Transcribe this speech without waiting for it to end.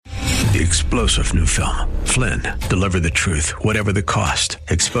The explosive new film, Flynn, deliver the truth, whatever the cost.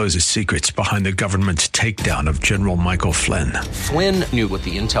 Exposes secrets behind the government's takedown of General Michael Flynn. Flynn knew what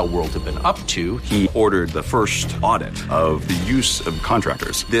the intel world had been up to. He ordered the first audit of the use of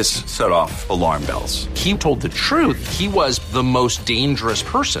contractors. This set off alarm bells. He told the truth. He was the most dangerous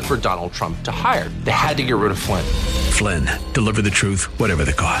person for Donald Trump to hire. They had to get rid of Flynn. Flynn, deliver the truth, whatever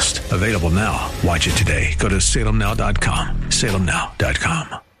the cost. Available now. Watch it today. Go to salemnow.com.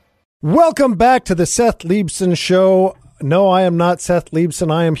 salemnow.com. Welcome back to the Seth Leibsohn Show. No, I am not Seth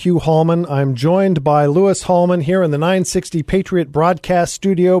Leibsohn. I am Hugh Hallman. I'm joined by Louis Hallman here in the 960 Patriot Broadcast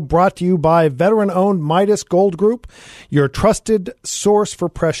Studio, brought to you by veteran-owned Midas Gold Group, your trusted source for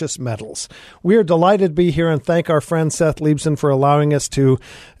precious metals. We are delighted to be here and thank our friend Seth Leibsohn for allowing us to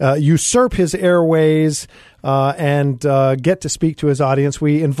usurp his airways and get to speak to his audience.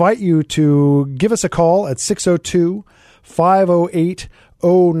 We invite you to give us a call at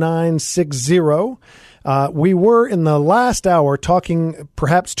 602-508-0960. We were in the last hour talking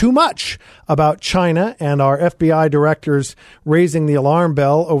perhaps too much about China and our FBI directors raising the alarm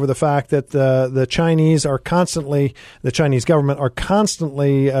bell over the fact that the Chinese government are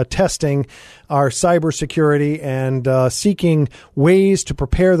constantly testing our cybersecurity and seeking ways to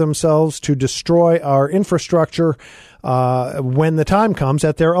prepare themselves to destroy our infrastructure when the time comes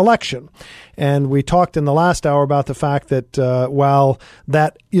at their election. And we talked in the last hour about the fact that while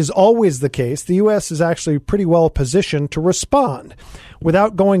that is always the case, the U.S. is actually pretty well positioned to respond.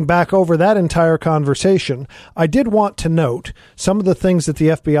 Without going back over that entire conversation, I did want to note some of the things that the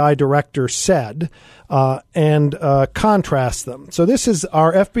FBI director said and contrast them. So this is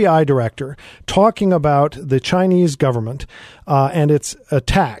our FBI director talking about the Chinese government and its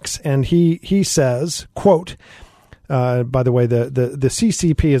attacks. And he says, quote, by the way, the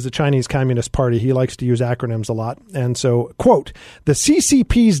CCP is the Chinese Communist Party. He likes to use acronyms a lot. And so, quote, the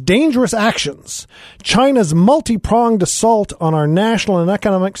CCP's dangerous actions, China's multi-pronged assault on our national and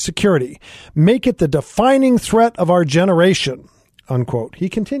economic security, make it the defining threat of our generation. Unquote. He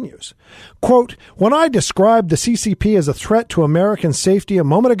continues, quote, when I described the CCP as a threat to American safety a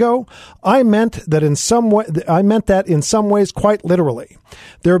moment ago, I meant that in some ways quite literally.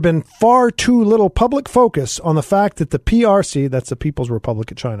 There have been far too little public focus on the fact that the PRC, that's the People's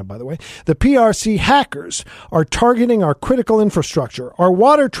Republic of China, by the way, the PRC hackers are targeting our critical infrastructure, our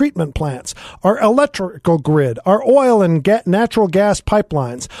water treatment plants, our electrical grid, our oil and natural gas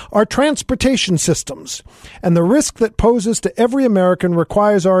pipelines, our transportation systems, and the risk that poses to every American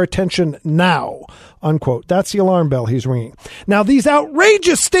requires our attention now, unquote. That's the alarm bell he's ringing. Now, these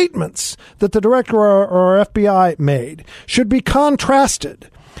outrageous statements that the director or our FBI made should be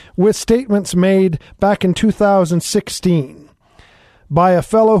contrasted with statements made back in 2016 by a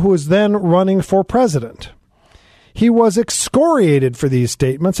fellow who was then running for president. He was excoriated for these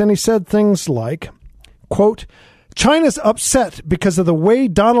statements, and he said things like, quote, China's upset because of the way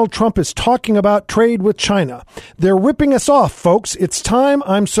Donald Trump is talking about trade with China. They're ripping us off, folks. It's time.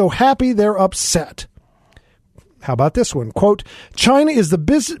 I'm so happy they're upset. How about this one? Quote, China is the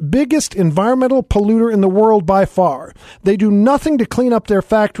biggest environmental polluter in the world by far. They do nothing to clean up their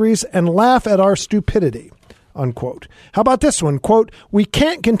factories and laugh at our stupidity. Unquote. How about this one? Quote, we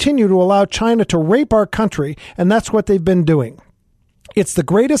can't continue to allow China to rape our country, and that's what they've been doing. It's the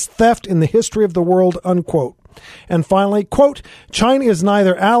greatest theft in the history of the world, unquote. And finally, quote, China is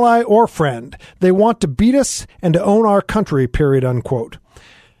neither ally or friend. They want to beat us and to own our country, period, unquote.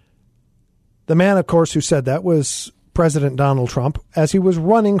 The man, of course, who said that was President Donald Trump as he was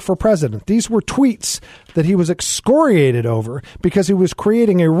running for president. These were tweets that he was excoriated over because he was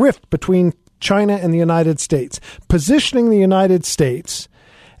creating a rift between China and the United States, positioning the United States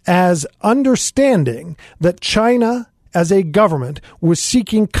as understanding that China as a government was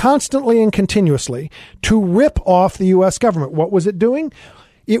seeking constantly and continuously to rip off the U.S. government. What was it doing?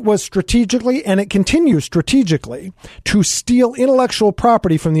 It was strategically, and it continues strategically, to steal intellectual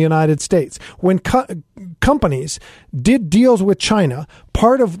property from the United States. When companies did deals with China,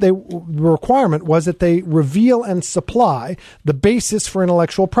 part of the requirement was that they reveal and supply the basis for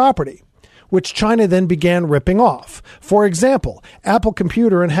intellectual property, which China then began ripping off. For example, Apple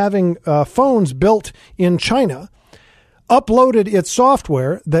Computer, and having phones built in China, uploaded its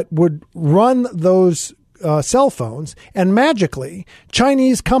software that would run those cell phones, and magically,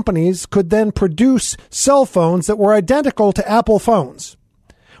 Chinese companies could then produce cell phones that were identical to Apple phones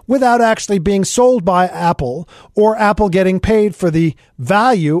without actually being sold by Apple or Apple getting paid for the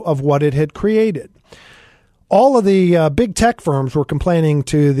value of what it had created. all of the big tech firms were complaining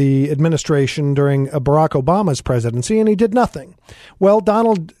to the administration during Barack Obama's presidency, and he did nothing. Well,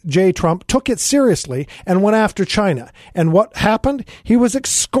 Donald J. Trump took it seriously and went after China. And what happened? He was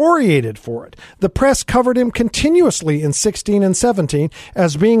excoriated for it. The press covered him continuously in 16 and 17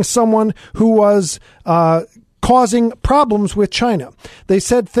 as being someone who was causing problems with China. They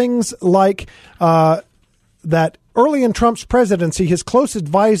said things like that early in Trump's presidency, his close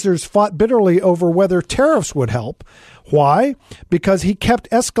advisors fought bitterly over whether tariffs would help. Why? Because he kept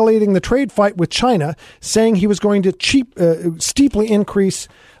escalating the trade fight with China, saying he was going to steeply increase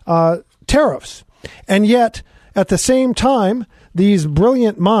tariffs. And yet, at the same time, these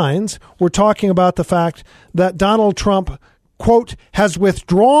brilliant minds were talking about the fact that Donald Trump, quote, has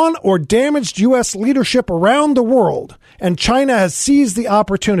withdrawn or damaged U.S. leadership around the world, and China has seized the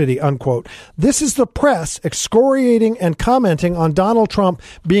opportunity, unquote. This is the press excoriating and commenting on Donald Trump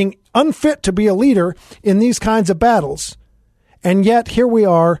being unfit to be a leader in these kinds of battles. And yet here we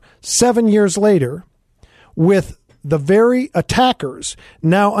are 7 years later with the very attackers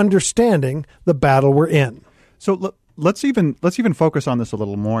now understanding the battle we're in. So let's even focus on this a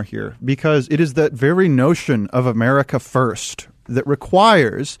little more here, because it is that very notion of America first that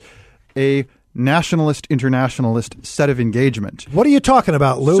requires a nationalist, internationalist set of engagement. What are you talking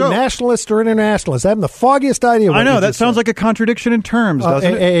about, Lou? Nationalist or internationalist? I have the foggiest idea. I know that sounds like a contradiction in terms,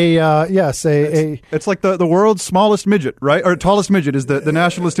 doesn't it? Yes. It's like the world's smallest midget, right? Or tallest midget is the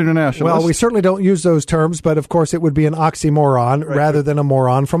nationalist internationalist. Well, we certainly don't use those terms, but of course it would be an oxymoron rather than a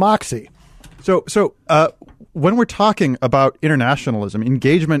moron from oxy. So when we're talking about internationalism,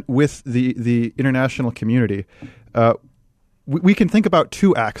 engagement with the international community, we can think about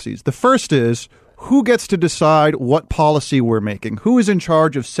two axes. The first is who gets to decide what policy we're making? Who is in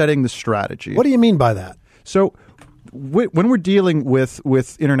charge of setting the strategy? What do you mean by that? So when we're dealing with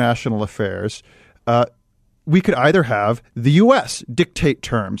international affairs, we could either have the U.S. dictate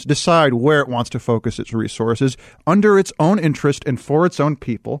terms, decide where it wants to focus its resources under its own interest and for its own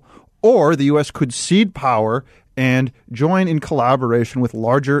people, or the U.S. could cede power and join in collaboration with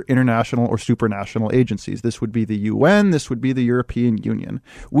larger international or supranational agencies. This would be the UN. This would be the European Union.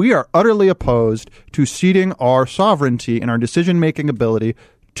 We are utterly opposed to ceding our sovereignty and our decision-making ability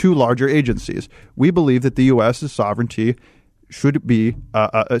to larger agencies. We believe that the U.S.'s sovereignty should be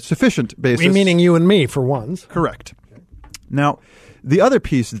a sufficient basis. Meaning you and me, for ones. Correct. Now, the other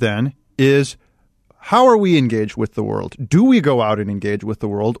piece then is, how are we engaged with the world? Do we go out and engage with the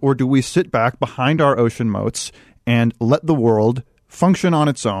world, or do we sit back behind our ocean moats and let the world function on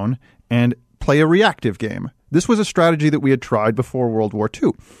its own and play a reactive game? This was a strategy that we had tried before World War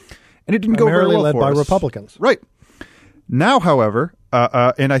II, and it didn't go very well led for by us. Republicans. Right. Now, however,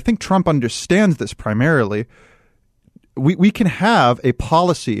 and I think Trump understands this primarily, we can have a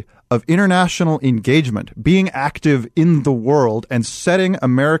policy of international engagement, being active in the world and setting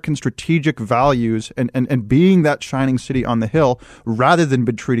American strategic values and being that shining city on the hill rather than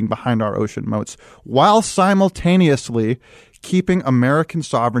retreating behind our ocean moats, while simultaneously keeping American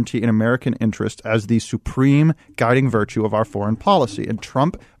sovereignty and American interest as the supreme guiding virtue of our foreign policy. And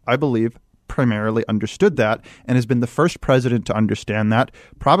Trump, I believe, primarily understood that and has been the first president to understand that,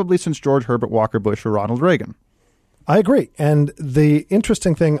 probably since George Herbert Walker Bush or Ronald Reagan. I agree. And the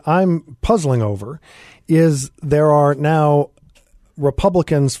interesting thing I'm puzzling over is there are now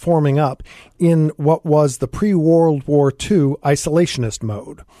Republicans forming up in what was the pre-World War II isolationist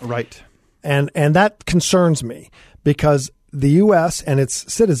mode. Right. And that concerns me because the U.S. and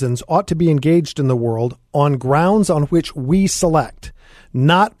its citizens ought to be engaged in the world on grounds on which we select,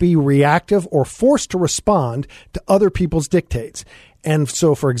 not be reactive or forced to respond to other people's dictates. And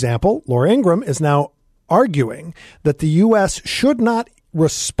so, for example, Laura Ingraham is now arguing that the U.S. should not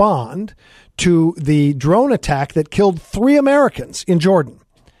respond to the drone attack that killed 3 Americans in Jordan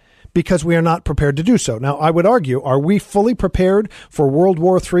because we are not prepared to do so. Now, I would argue, are we fully prepared for World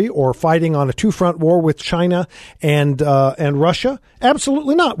War III or fighting on a two-front war with China and Russia?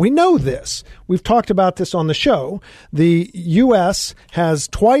 Absolutely not. We know this. We've talked about this on the show. The U.S. has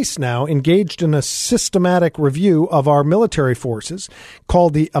twice now engaged in a systematic review of our military forces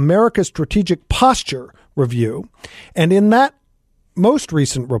called the America Strategic Posture Review. And in that most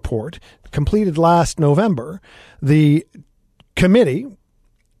recent report, completed last November, the committee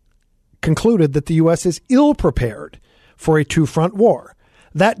concluded that the U.S. is ill-prepared for a two-front war.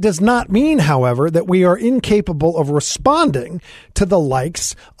 That does not mean, however, that we are incapable of responding to the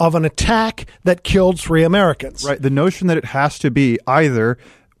likes of an attack that killed 3 Americans. Right. The notion that it has to be either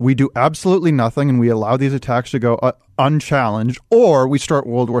we do absolutely nothing and we allow these attacks to go unchallenged, or we start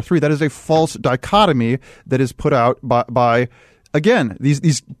World War III. That is a false dichotomy that is put out by again,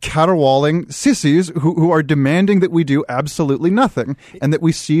 these caterwauling sissies who are demanding that we do absolutely nothing and that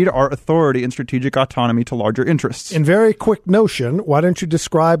we cede our authority and strategic autonomy to larger interests. In very quick notion, why don't you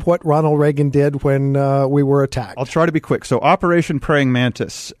describe what Ronald Reagan did when we were attacked? I'll try to be quick. So Operation Praying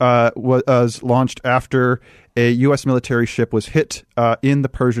Mantis was launched after a U.S. military ship was hit in the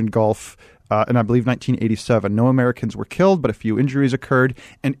Persian Gulf in, I believe, 1987. No Americans were killed, but a few injuries occurred.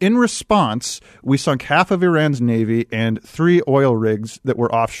 And in response, we sunk half of Iran's navy and 3 oil rigs that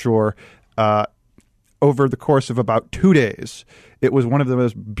were offshore over the course of about 2 days. It was one of the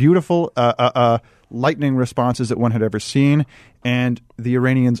most beautiful lightning responses that one had ever seen, and the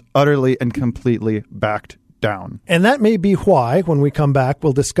Iranians utterly and completely backed down. And that may be why, when we come back,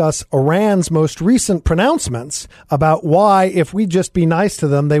 we'll discuss Iran's most recent pronouncements about why, if we just be nice to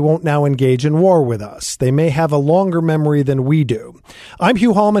them, they won't now engage in war with us. They may have a longer memory than we do. I'm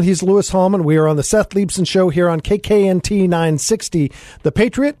Hugh Hallman. He's Louis Hallman. We are on the Seth Leibson Show here on KKNT 960. The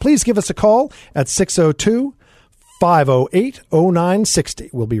Patriot, please give us a call at 602-508-0960.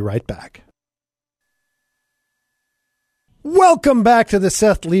 We'll be right back. Welcome back to the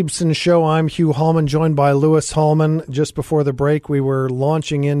Seth Leibson Show. I'm Hugh Hallman, joined by Louis Hallman. Just before the break, we were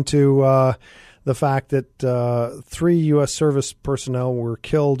launching into the fact that 3 U.S. service personnel were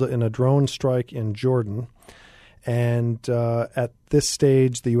killed in a drone strike in Jordan. And at this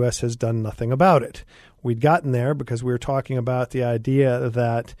stage, the U.S. has done nothing about it. We'd gotten there because we were talking about the idea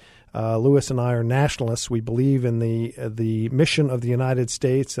that Louis and I are nationalists. We believe in the mission of the United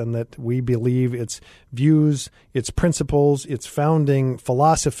States, and that we believe its views, its principles, its founding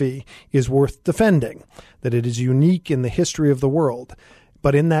philosophy is worth defending, that it is unique in the history of the world.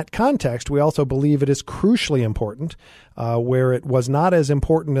 But in that context, we also believe it is crucially important, where it was not as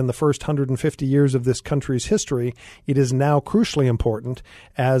important in the first 150 years of this country's history. It is now crucially important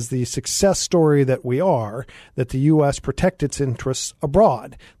as the success story that we are, that the U.S. protect its interests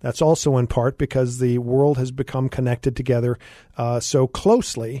abroad. That's also in part because the world has become connected together so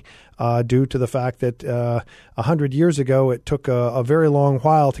closely due to the fact that 100 years ago it took a very long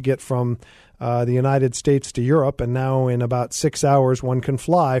while to get from the United States to Europe, and now in about 6 hours one can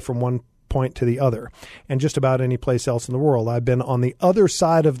fly from one point to the other, and just about any place else in the world. I've been on the other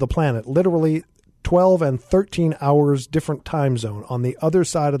side of the planet, literally 12 and 13 hours different time zone on the other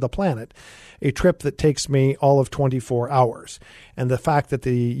side of the planet, a trip that takes me all of 24 hours. And the fact that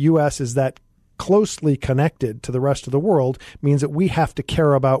the U.S. is that closely connected to the rest of the world means that we have to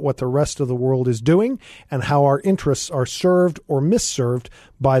care about what the rest of the world is doing and how our interests are served or misserved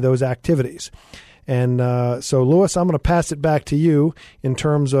by those activities. And so, Louis, I'm going to pass it back to you in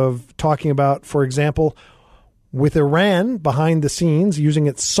terms of talking about, for example, with Iran behind the scenes using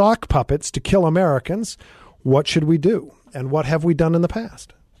its sock puppets to kill Americans, what should we do? And what have we done in the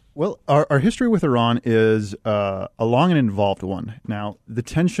past? Well, our history with Iran is a long and involved one. Now, the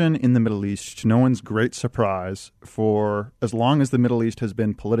tension in the Middle East, to no one's great surprise, for as long as the Middle East has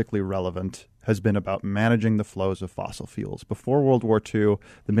been politically relevant, has been about managing the flows of fossil fuels. Before World War II,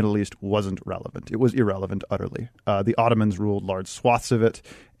 the Middle East wasn't relevant. It was irrelevant utterly. The Ottomans ruled large swaths of it,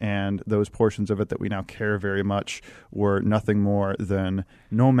 and those portions of it that we now care very much were nothing more than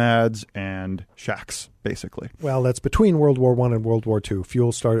nomads and shacks, basically. Well, that's between World War I and World War II.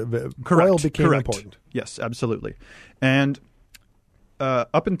 Fuel started, oil became important. Yes, absolutely. And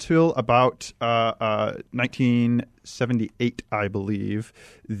up until about 1978, I believe,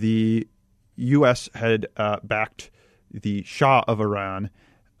 the U.S. had backed the Shah of Iran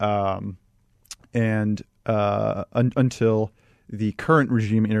until the current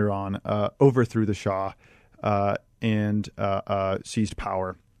regime in Iran overthrew the Shah and seized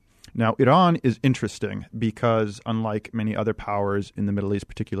power. Now, Iran is interesting because, unlike many other powers in the Middle East,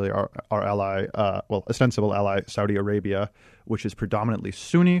 particularly our ally, ostensible ally, Saudi Arabia, which is predominantly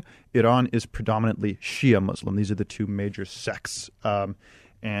Sunni, Iran is predominantly Shia Muslim. These are the two major sects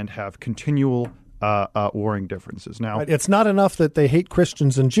and have continual warring differences. Now, it's not enough that they hate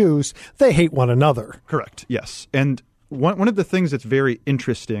Christians and Jews. They hate one another. Correct, yes. And one of the things that's very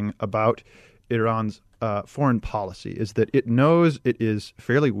interesting about Iran's foreign policy is that it knows it is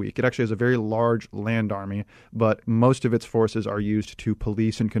fairly weak. It actually has a very large land army, but most of its forces are used to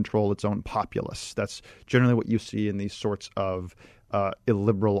police and control its own populace. That's generally what you see in these sorts of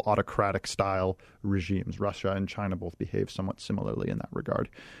illiberal, autocratic-style regimes. Russia and China both behave somewhat similarly in that regard.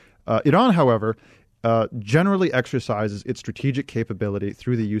 Iran, however, generally exercises its strategic capability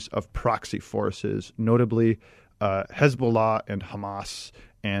through the use of proxy forces, notably Hezbollah and Hamas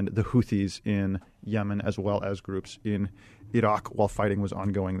and the Houthis in Yemen, as well as groups in Iraq while fighting was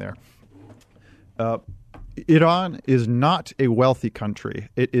ongoing there. Iran is not a wealthy country.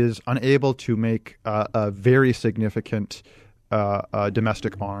 It is unable to make a very significant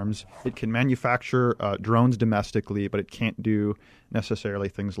domestic arms. It can manufacture drones domestically, but it can't do necessarily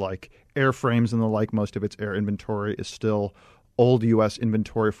things like airframes and the like. Most of its air inventory is still old U.S.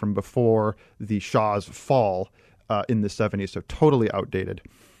 inventory from before the Shah's fall in the 70s, so totally outdated.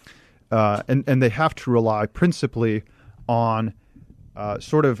 And they have to rely principally on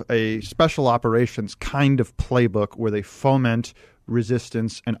sort of a special operations kind of playbook where they foment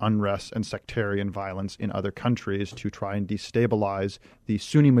resistance and unrest and sectarian violence in other countries to try and destabilize the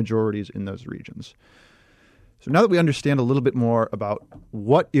Sunni majorities in those regions. So now that we understand a little bit more about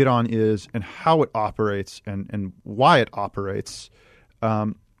what Iran is and how it operates and why it operates,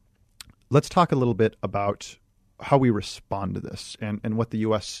 let's talk a little bit about how we respond to this and what the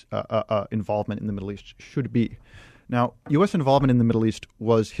U.S. Involvement in the Middle East should be. Now, U.S. involvement in the Middle East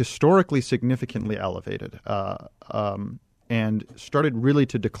was historically significantly elevated and started really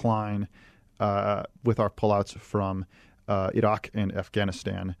to decline with our pullouts from Iraq and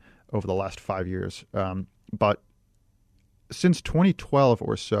Afghanistan over the last 5 years. But since 2012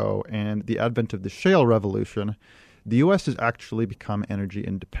 or so and the advent of the shale revolution, the U.S. has actually become energy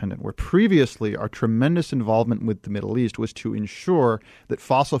independent, where previously our tremendous involvement with the Middle East was to ensure that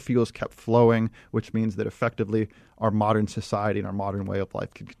fossil fuels kept flowing, which means that effectively our modern society and our modern way of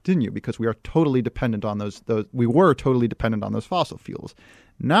life could continue because we are totally dependent on those fossil fuels.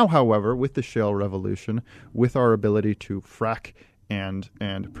 Now, however, with the shale revolution, with our ability to frack and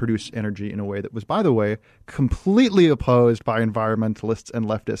produce energy in a way that was, by the way, completely opposed by environmentalists and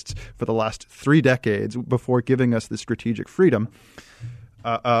leftists for the last 3 decades before giving us the strategic freedom.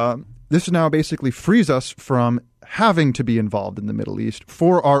 This now basically frees us from having to be involved in the Middle East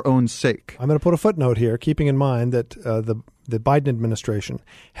for our own sake. I'm going to put a footnote here, keeping in mind that the Biden administration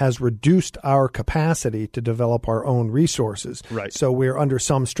has reduced our capacity to develop our own resources. Right. So we're under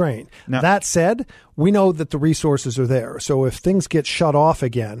some strain. Now, that said, we know that the resources are there. So if things get shut off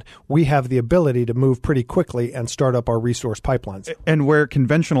again, we have the ability to move pretty quickly and start up our resource pipelines. And where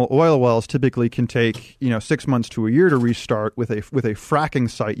conventional oil wells typically can take 6 months to a year to restart, with a fracking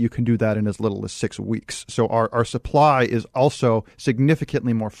site, you can do that in as little as 6 weeks. So our supply is also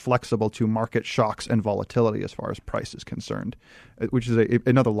significantly more flexible to market shocks and volatility as far as price is concerned, which is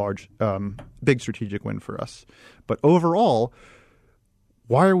another large, big strategic win for us. But overall,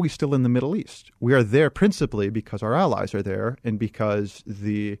 why are we still in the Middle East? We are there principally because our allies are there and because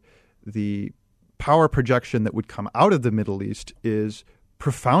the power projection that would come out of the Middle East is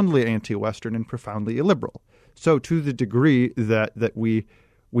profoundly anti-Western and profoundly illiberal. So to the degree that we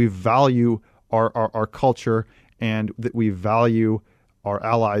value our culture and that we value our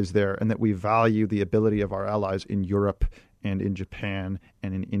allies there and that we value the ability of our allies in Europe and in Japan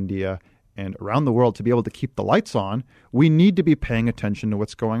and in India and around the world to be able to keep the lights on, we need to be paying attention to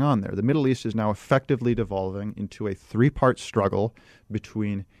what's going on there. The Middle East is now effectively devolving into a 3-part struggle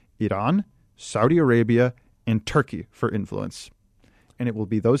between Iran, Saudi Arabia, and Turkey for influence. And it will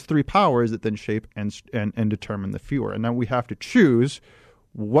be those 3 powers that then shape and determine the future. And now we have to choose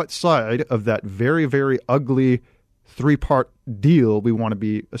what side of that very, very ugly 3-part deal we want to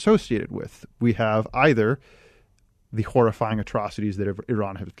be associated with. We have either the horrifying atrocities that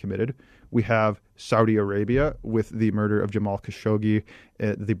Iran has committed. We have Saudi Arabia with the murder of Jamal Khashoggi,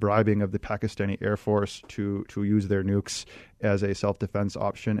 the bribing of the Pakistani Air Force to use their nukes as a self-defense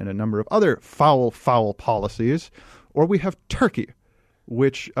option, and a number of other foul policies. Or we have Turkey,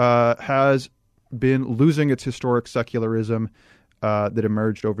 which has been losing its historic secularism that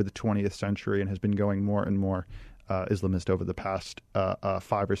emerged over the 20th century and has been going more and more Islamist over the past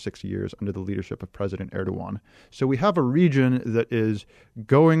 5 or 6 years under the leadership of President Erdogan. So we have a region that is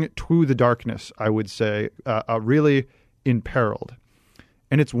going to the darkness, I would say, really imperiled.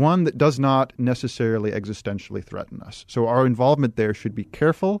 And it's one that does not necessarily existentially threaten us. So our involvement there should be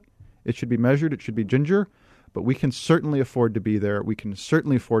careful, it should be measured, it should be ginger, but we can certainly afford to be there. We can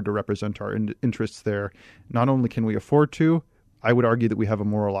certainly afford to represent our interests there. Not only can we afford to, I would argue that we have a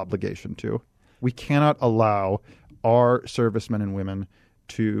moral obligation to. We cannot allow our servicemen and women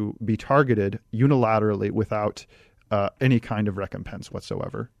to be targeted unilaterally without any kind of recompense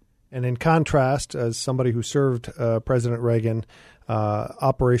whatsoever. And in contrast, as somebody who served President Reagan,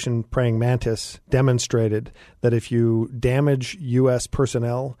 Operation Praying Mantis demonstrated that if you damage U.S.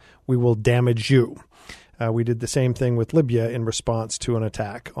 personnel, we will damage you. We did the same thing with Libya in response to an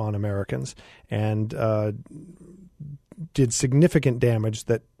attack on Americans and did significant damage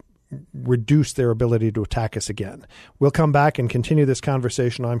that reduce their ability to attack us again. We'll come back and continue this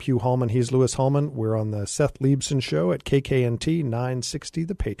conversation. I'm Hugh Hallman. He's Lewis Hallman. We're on the Seth Leibson Show at KKNT 960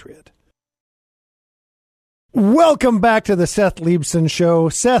 The Patriot. Welcome back to the Seth Leibsohn Show.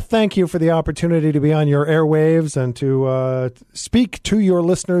 Seth, thank you for the opportunity to be on your airwaves and to speak to your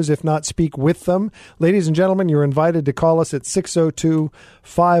listeners, if not speak with them. Ladies and gentlemen, you're invited to call us at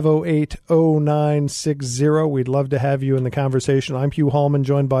 602-508-0960. We'd love to have you in the conversation. I'm Hugh Hallman,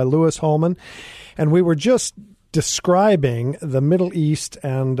 joined by Louis Hallman, and we were just describing the Middle East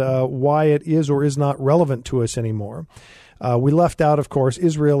and why it is or is not relevant to us anymore. We left out, of course,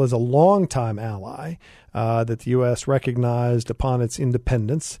 Israel is a longtime ally that the U.S. recognized upon its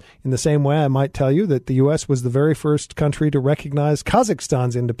independence. In the same way, I might tell you that the U.S. was the very first country to recognize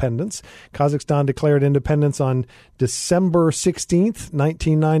Kazakhstan's independence. Kazakhstan declared independence on December 16th,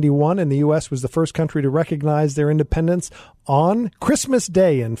 1991, and the U.S. was the first country to recognize their independence on Christmas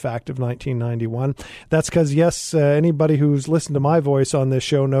Day, in fact, of 1991. That's because, yes, anybody who's listened to my voice on this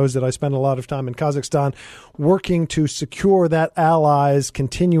show knows that I spent a lot of time in Kazakhstan working to secure that ally's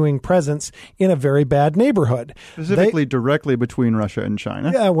continuing presence in a very bad neighborhood. Specifically directly between Russia and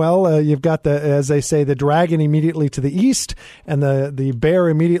China. Yeah, well, you've got, as they say, the dragon immediately to the east and the bear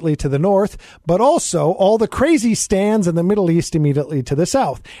immediately to the north, but also all the crazy stands in the Middle East immediately to the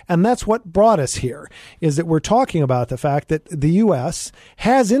south. And that's what brought us here, is that we're talking about the fact that the U.S.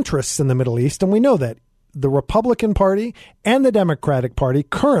 has interests in the Middle East, and we know that. The Republican Party and the Democratic Party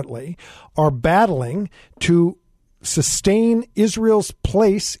currently are battling to sustain Israel's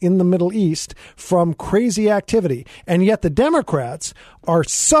place in the Middle East from crazy activity. And yet the Democrats are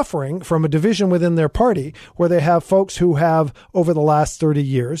suffering from a division within their party where they have folks who have, over the last 30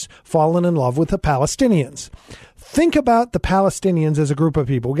 years, fallen in love with the Palestinians. Think about the Palestinians as a group of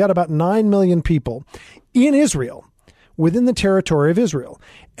people. We got about 9 million people in Israel, within the territory of Israel.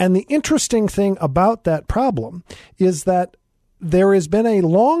 And the interesting thing about that problem is that there has been a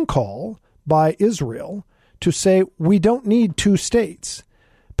long call by Israel to say, we don't need two states.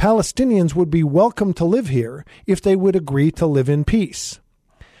 Palestinians would be welcome to live here if they would agree to live in peace.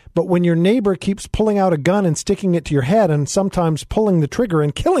 But when your neighbor keeps pulling out a gun and sticking it to your head and sometimes pulling the trigger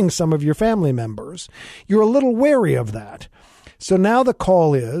and killing some of your family members, you're a little wary of that. So now the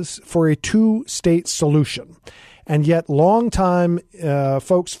call is for a two-state solution. And yet longtime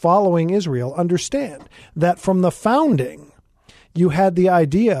folks following Israel understand that from the founding, you had the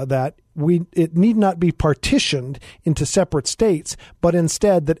idea that it need not be partitioned into separate states, but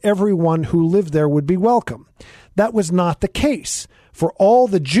instead that everyone who lived there would be welcome. That was not the case for all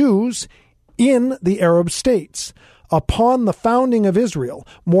the Jews in the Arab states. Upon the founding of Israel,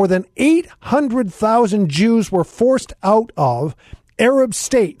 more than 800,000 Jews were forced out of Arab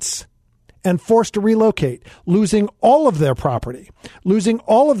states and forced to relocate, losing all of their property, losing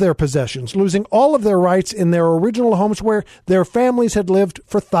all of their possessions, losing all of their rights in their original homes where their families had lived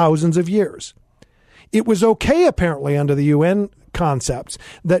for thousands of years. It was okay, apparently, under the UN concepts,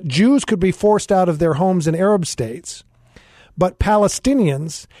 that Jews could be forced out of their homes in Arab states, but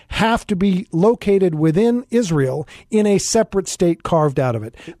Palestinians have to be located within Israel in a separate state carved out of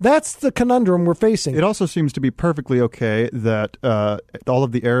it. That's the conundrum we're facing. It also seems to be perfectly okay that all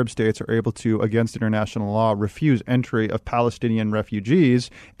of the Arab states are able to, against international law, refuse entry of Palestinian refugees,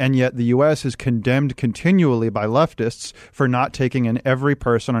 and yet the U.S. is condemned continually by leftists for not taking in every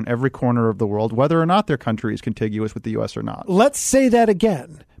person on every corner of the world, whether or not their country is contiguous with the U.S. or not. Let's say that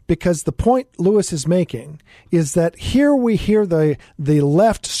again. Because the point Louis is making is that here we hear the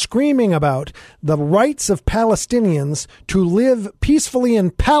left screaming about the rights of Palestinians to live peacefully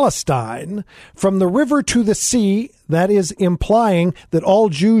in Palestine from the river to the sea. That is implying that all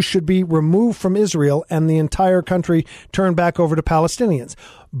Jews should be removed from Israel and the entire country turned back over to Palestinians.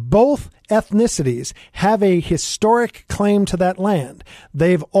 Both ethnicities have a historic claim to that land.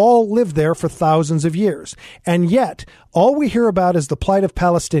 They've all lived there for thousands of years. And yet, all we hear about is the plight of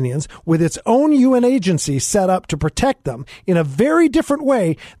Palestinians with its own UN agency set up to protect them in a very different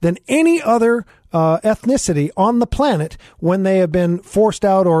way than any other ethnicity on the planet when they have been forced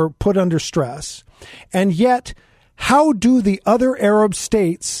out or put under stress. And yet, how do the other Arab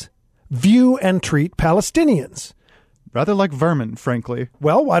states view and treat Palestinians? Rather like vermin, frankly.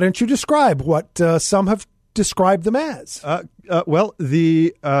 Well, why don't you describe what some have described them as? Well,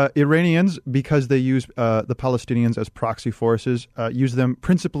 the Iranians, because they use the Palestinians as proxy forces, use them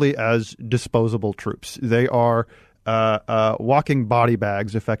principally as disposable troops. They are walking body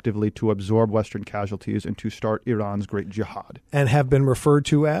bags, effectively, to absorb Western casualties and to start Iran's great jihad. And have been referred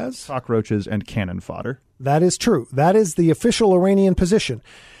to as? Cockroaches and cannon fodder. That is true. That is the official Iranian position.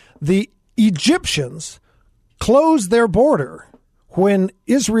 The Egyptians closed their border when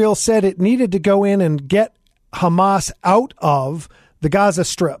Israel said it needed to go in and get Hamas out of the Gaza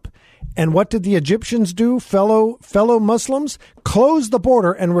Strip. And what did the Egyptians do, fellow Muslims? Close the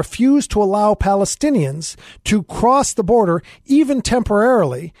border and refuse to allow Palestinians to cross the border, even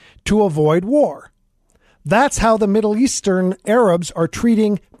temporarily, to avoid war. That's how the Middle Eastern Arabs are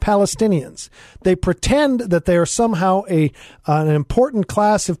treating Palestinians. They pretend that they are somehow an important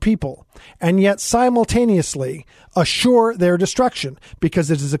class of people, and yet simultaneously assure their destruction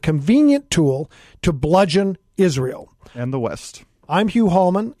because it is a convenient tool to bludgeon Israel. And the West. I'm Hugh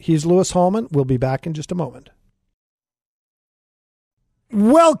Hallman. He's Louis Hallman. We'll be back in just a moment.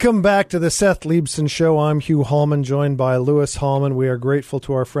 Welcome back to the Seth Leibsohn Show. I'm Hugh Hallman, joined by Louis Hallman. We are grateful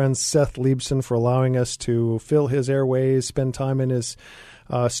to our friend Seth Leibsohn for allowing us to fill his airways, spend time in his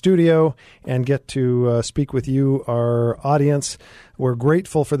studio, and get to speak with you, our audience. We're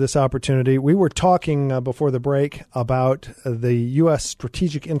grateful for this opportunity. We were talking before the break about the U.S.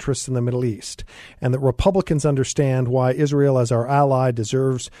 strategic interests in the Middle East, and that Republicans understand why Israel, as our ally,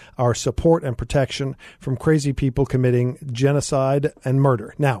 deserves our support and protection from crazy people committing genocide and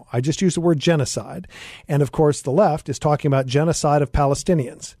murder. Now, I just used the word genocide, and of course the left is talking about genocide of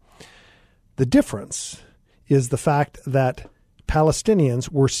Palestinians. The difference is the fact that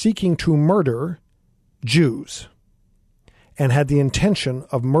Palestinians were seeking to murder Jews and had the intention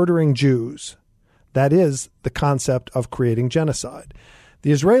of murdering Jews. That is the concept of creating genocide.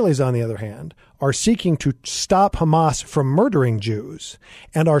 The Israelis, on the other hand, are seeking to stop Hamas from murdering Jews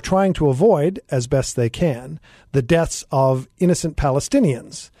and are trying to avoid, as best they can, the deaths of innocent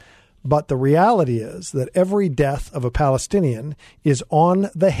Palestinians. But the reality is that every death of a Palestinian is on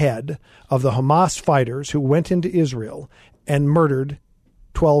the head of the Hamas fighters who went into Israel and murdered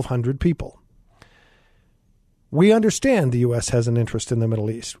 1,200 people. We understand the U.S. has an interest in the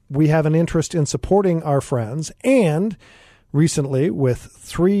Middle East. We have an interest in supporting our friends, and recently, with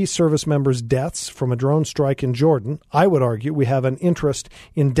 3 service members' deaths from a drone strike in Jordan, I would argue we have an interest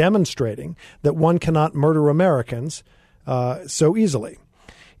in demonstrating that one cannot murder Americans so easily.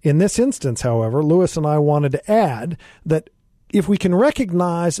 In this instance, however, Louis and I wanted to add that if we can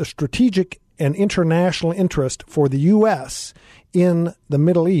recognize a strategic and international interest for the U.S. in the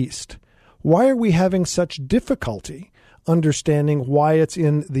Middle East, why are we having such difficulty understanding why it's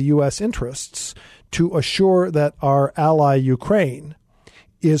in the U.S. interests to assure that our ally Ukraine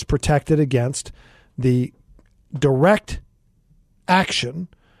is protected against the direct action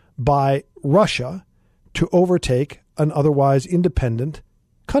by Russia to overtake an otherwise independent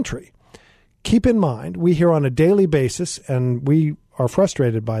country? Keep in mind, we hear on a daily basis, and we are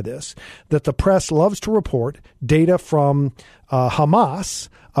frustrated by this, that the press loves to report data from Hamas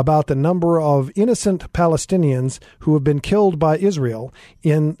about the number of innocent Palestinians who have been killed by Israel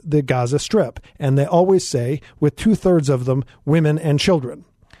in the Gaza Strip. And they always say, with 2/3 of them women and children.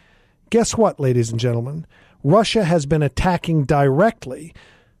 Guess what, ladies and gentlemen? Russia has been attacking directly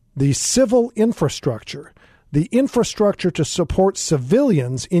the civil infrastructure, the infrastructure to support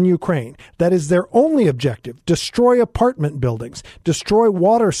civilians in Ukraine. That is their only objective. Destroy apartment buildings, destroy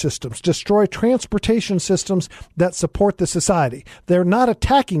water systems, destroy transportation systems that support the society. They're not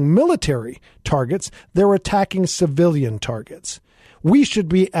attacking military targets. They're attacking civilian targets. We should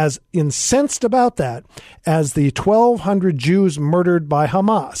be as incensed about that as the 1,200 Jews murdered by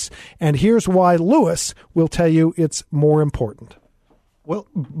Hamas. And here's why Louis will tell you it's more important. Well,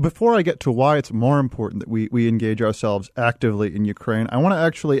 before I get to why it's more important that we engage ourselves actively in Ukraine, I want to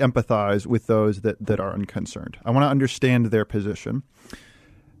actually empathize with those that are unconcerned. I want to understand their position,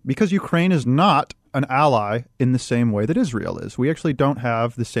 because Ukraine is not an ally in the same way that Israel is. We actually don't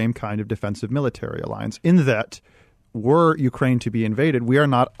have the same kind of defensive military alliance, in that were Ukraine to be invaded, we are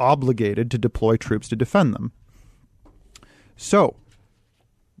not obligated to deploy troops to defend them. So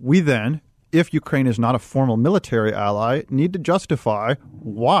we then, if Ukraine is not a formal military ally, need to justify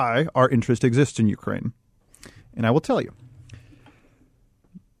why our interest exists in Ukraine. And I will tell you.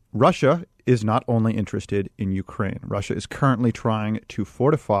 Russia is not only interested in Ukraine. Russia is currently trying to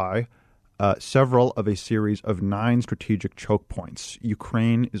fortify several of a series of 9 strategic choke points.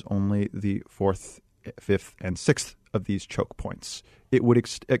 Ukraine is only the 4th, 5th, and 6th of these choke points.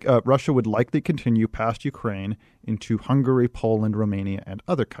 Russia would likely continue past Ukraine into Hungary, Poland, Romania, and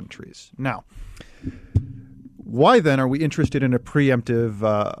other countries. Now, why then are we interested in a preemptive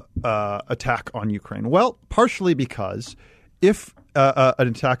attack on Ukraine? Well, partially because if an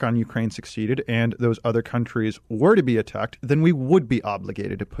attack on Ukraine succeeded and those other countries were to be attacked, then we would be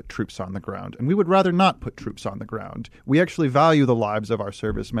obligated to put troops on the ground. And we would rather not put troops on the ground. We actually value the lives of our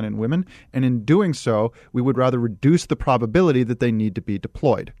servicemen and women, and in doing so, we would rather reduce the probability that they need to be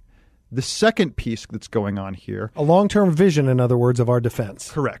deployed. The second piece that's going on here... A long-term vision, in other words, of our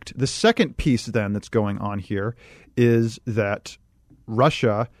defense. Correct. The second piece, then, that's going on here is that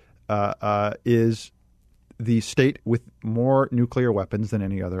Russia is the state with more nuclear weapons than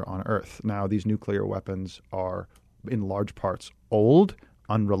any other on Earth. Now, these nuclear weapons are in large parts old,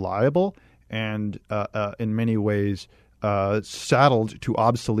 unreliable, and in many ways saddled to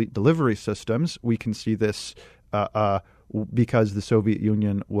obsolete delivery systems. We can see this because the Soviet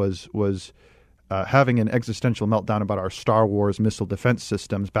Union was having an existential meltdown about our Star Wars missile defense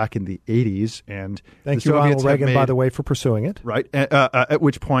systems back in the 80s. And thank you, Ronald Reagan, by the way, for pursuing it. Right. At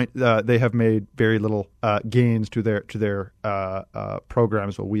which point they have made very little gains to their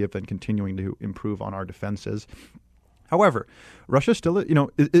programs, while we have been continuing to improve on our defenses. However, Russia still,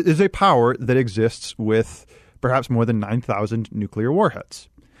 is a power that exists with perhaps more than 9,000 nuclear warheads.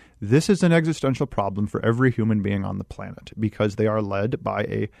 This is an existential problem for every human being on the planet because they are led by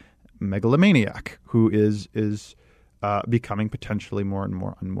a megalomaniac who is becoming potentially more and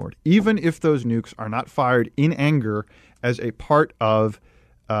more unmoored. Even if those nukes are not fired in anger as a part of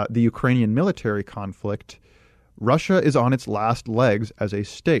the Ukrainian military conflict, Russia is on its last legs as a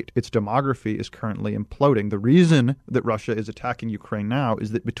state. Its demography is currently imploding. The reason that Russia is attacking Ukraine now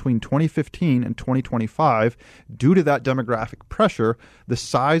is that between 2015 and 2025, due to that demographic pressure, the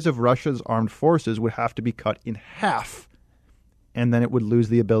size of Russia's armed forces would have to be cut in half. And then it would lose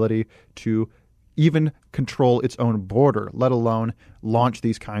the ability to even control its own border, let alone launch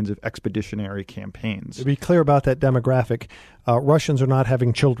these kinds of expeditionary campaigns. To be clear about that demographic, Russians are not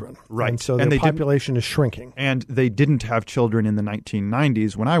having children. Right. And so their population is shrinking. And they didn't have children in the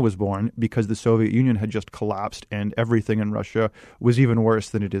 1990s when I was born because the Soviet Union had just collapsed and everything in Russia was even worse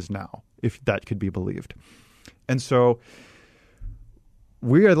than it is now, if that could be believed. And so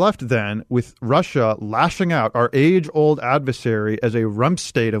we are left then with Russia lashing out, our age-old adversary, as a rump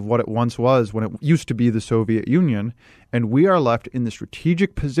state of what it once was when it used to be the Soviet Union. And we are left in the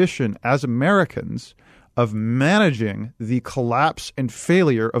strategic position as Americans of managing the collapse and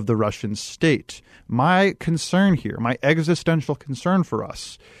failure of the Russian state. My concern here, my existential concern for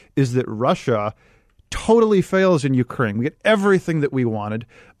us, is that Russia totally fails in Ukraine. We get everything that we wanted,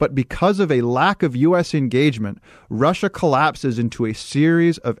 but because of a lack of U.S. engagement, Russia collapses into a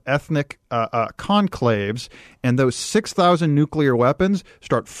series of ethnic conclaves, and those 6,000 nuclear weapons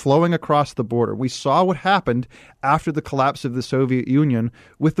start flowing across the border. We saw what happened after the collapse of the Soviet Union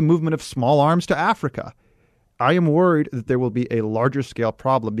with the movement of small arms to Africa. I am worried that there will be a larger scale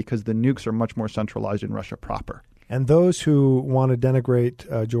problem because the nukes are much more centralized in Russia proper. And those who want to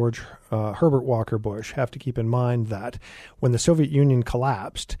denigrate George Herbert Walker Bush have to keep in mind that when the Soviet Union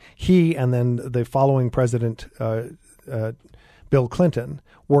collapsed, he and then the following president, Bill Clinton,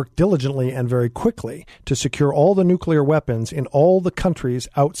 worked diligently and very quickly to secure all the nuclear weapons in all the countries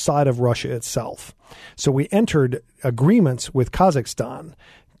outside of Russia itself. So we entered agreements with Kazakhstan.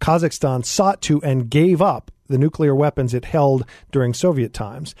 Kazakhstan sought to and gave up the nuclear weapons it held during Soviet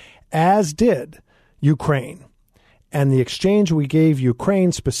times, as did Ukraine. And the exchange we gave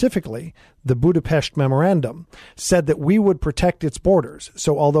Ukraine specifically, the Budapest Memorandum, said that we would protect its borders.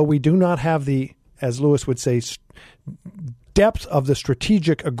 So although we do not have the, as Lewis would say, depth of the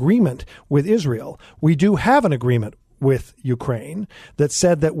strategic agreement with Israel, we do have an agreement with Ukraine that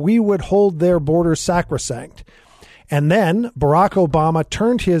said that we would hold their borders sacrosanct. And then Barack Obama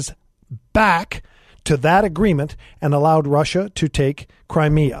turned his back to that agreement and allowed Russia to take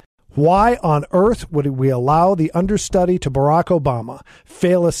Crimea. Why on earth would we allow the understudy to Barack Obama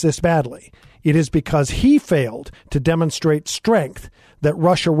fail us this badly? It is because he failed to demonstrate strength that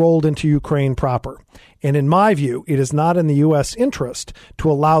Russia rolled into Ukraine proper. And in my view, it is not in the U.S. interest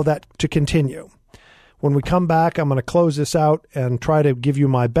to allow that to continue. When we come back, I'm going to close this out and try to give you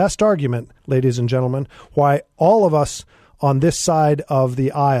my best argument, ladies and gentlemen, why all of us on this side of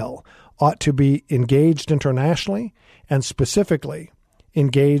the aisle ought to be engaged internationally and specifically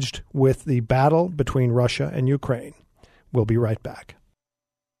engaged with the battle between Russia and Ukraine. We'll be right back.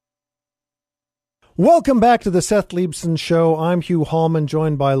 Welcome back to the Seth Leibsohn Show. I'm Hugh Hallman,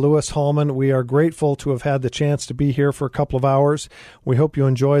 joined by Lewis Hallman. We are grateful to have had the chance to be here for a couple of hours. We hope you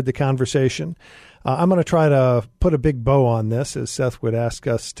enjoyed the conversation. I'm going to try to put a big bow on this, as Seth would ask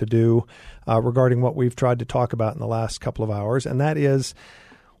us to do, regarding what we've tried to talk about in the last couple of hours, and that is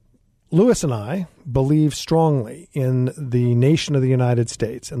Lewis and I believe strongly in the nation of the United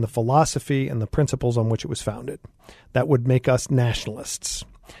States and the philosophy and the principles on which it was founded. That would make us nationalists.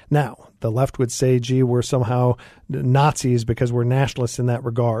 Now, the left would say, gee, we're somehow Nazis because we're nationalists in that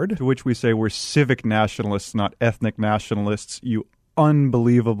regard. To which we say we're civic nationalists, not ethnic nationalists, you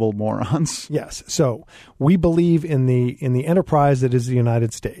unbelievable morons. Yes. So we believe in the enterprise that is the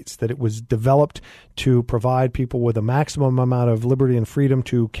United States, that it was developed to provide people with a maximum amount of liberty and freedom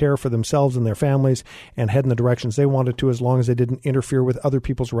to care for themselves and their families and head in the directions they wanted to, as long as they didn't interfere with other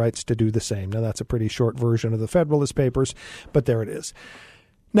people's rights to do the same. Now, that's a pretty short version of the Federalist Papers, but there it is.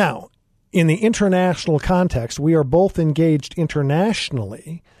 Now, in the international context, we are both engaged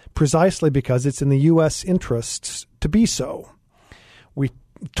internationally precisely because it's in the U.S. interests to be so. We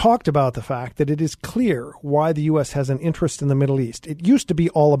talked about the fact that it is clear why the U.S. has an interest in the Middle East. It used to be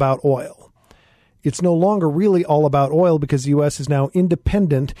all about oil. It's no longer really all about oil because the U.S. is now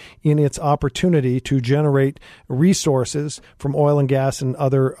independent in its opportunity to generate resources from oil and gas and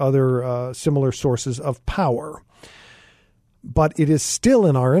other similar sources of power. But it is still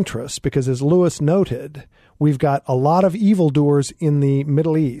in our interest because, as Lewis noted, we've got a lot of evildoers in the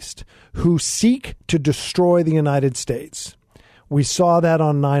Middle East who seek to destroy the United States. We saw that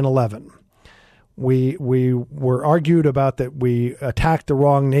on 9/11. We were argued about that we attacked the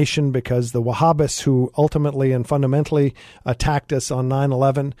wrong nation because the Wahhabis who ultimately and fundamentally attacked us on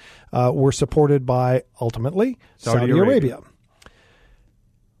 9/11 were supported by, ultimately, Saudi Arabia.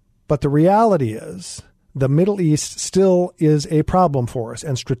 But the reality is the Middle East still is a problem for us,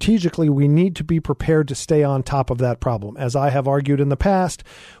 and strategically we need to be prepared to stay on top of that problem. As I have argued in the past,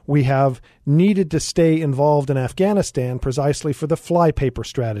 we have needed to stay involved in Afghanistan precisely for the flypaper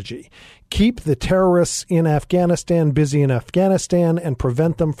strategy. Keep the terrorists in Afghanistan busy in Afghanistan and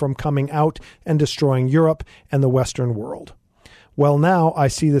prevent them from coming out and destroying Europe and the Western world. Well, now I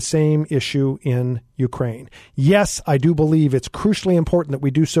see the same issue in Ukraine. Yes, I do believe it's crucially important that we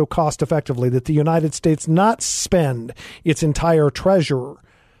do so cost effectively, that the United States not spend its entire treasure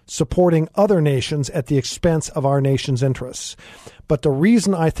supporting other nations at the expense of our nation's interests. But the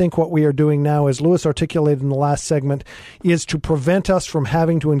reason I think what we are doing now, as Lewis articulated in the last segment, is to prevent us from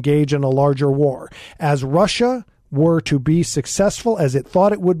having to engage in a larger war. As Russia were to be successful, as it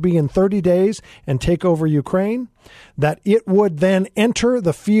thought it would be in 30 days and take over Ukraine, that it would then enter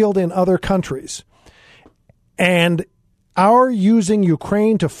the field in other countries. And our using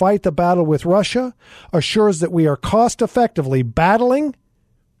Ukraine to fight the battle with Russia assures that we are cost effectively battling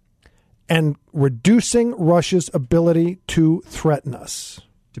and reducing Russia's ability to threaten us.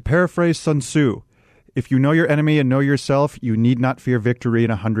 To paraphrase Sun Tzu, if you know your enemy and know yourself, you need not fear victory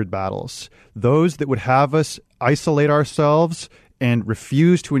in 100 battles. Those that would have us isolate ourselves and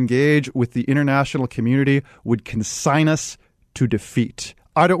refuse to engage with the international community would consign us to defeat.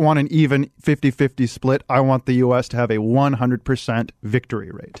 I don't want an even 50-50 split. I want the U.S. to have a 100%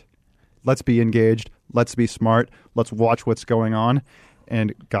 victory rate. Let's be engaged. Let's be smart. Let's watch what's going on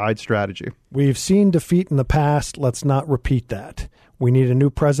and guide strategy. We've seen defeat in the past. Let's not repeat that. We need a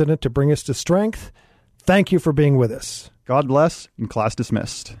new president to bring us to strength. Thank you for being with us. God bless, and class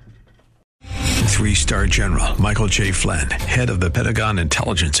dismissed. 3-star General Michael J. Flynn, head of the Pentagon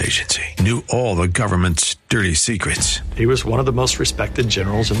Intelligence Agency, knew all the government's dirty secrets. He was one of the most respected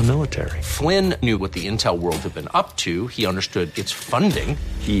generals in the military. Flynn knew what the intel world had been up to. He understood its funding.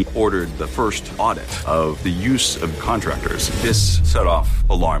 He ordered the first audit of the use of contractors. This set off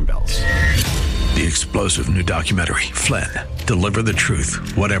alarm bells. The explosive new documentary, Flynn, Deliver the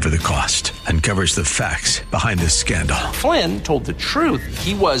Truth, Whatever the Cost, uncovers the facts behind this scandal. Flynn told the truth.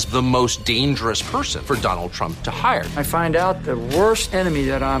 He was the most dangerous person for Donald Trump to hire. I find out the worst enemy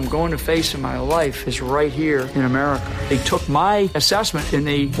that I'm going to face in my life is right here in America. They took my assessment and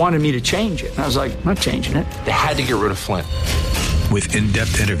they wanted me to change it. And I was like, I'm not changing it. They had to get rid of Flynn. With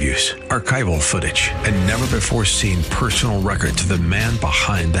in-depth interviews, archival footage, and never-before-seen personal records of the man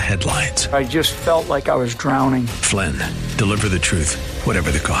behind the headlines. I just felt like I was drowning. Flynn, Deliver the Truth, Whatever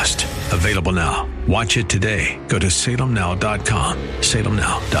the Cost. Available now. Watch it today. Go to salemnow.com.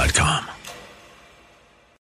 salemnow.com.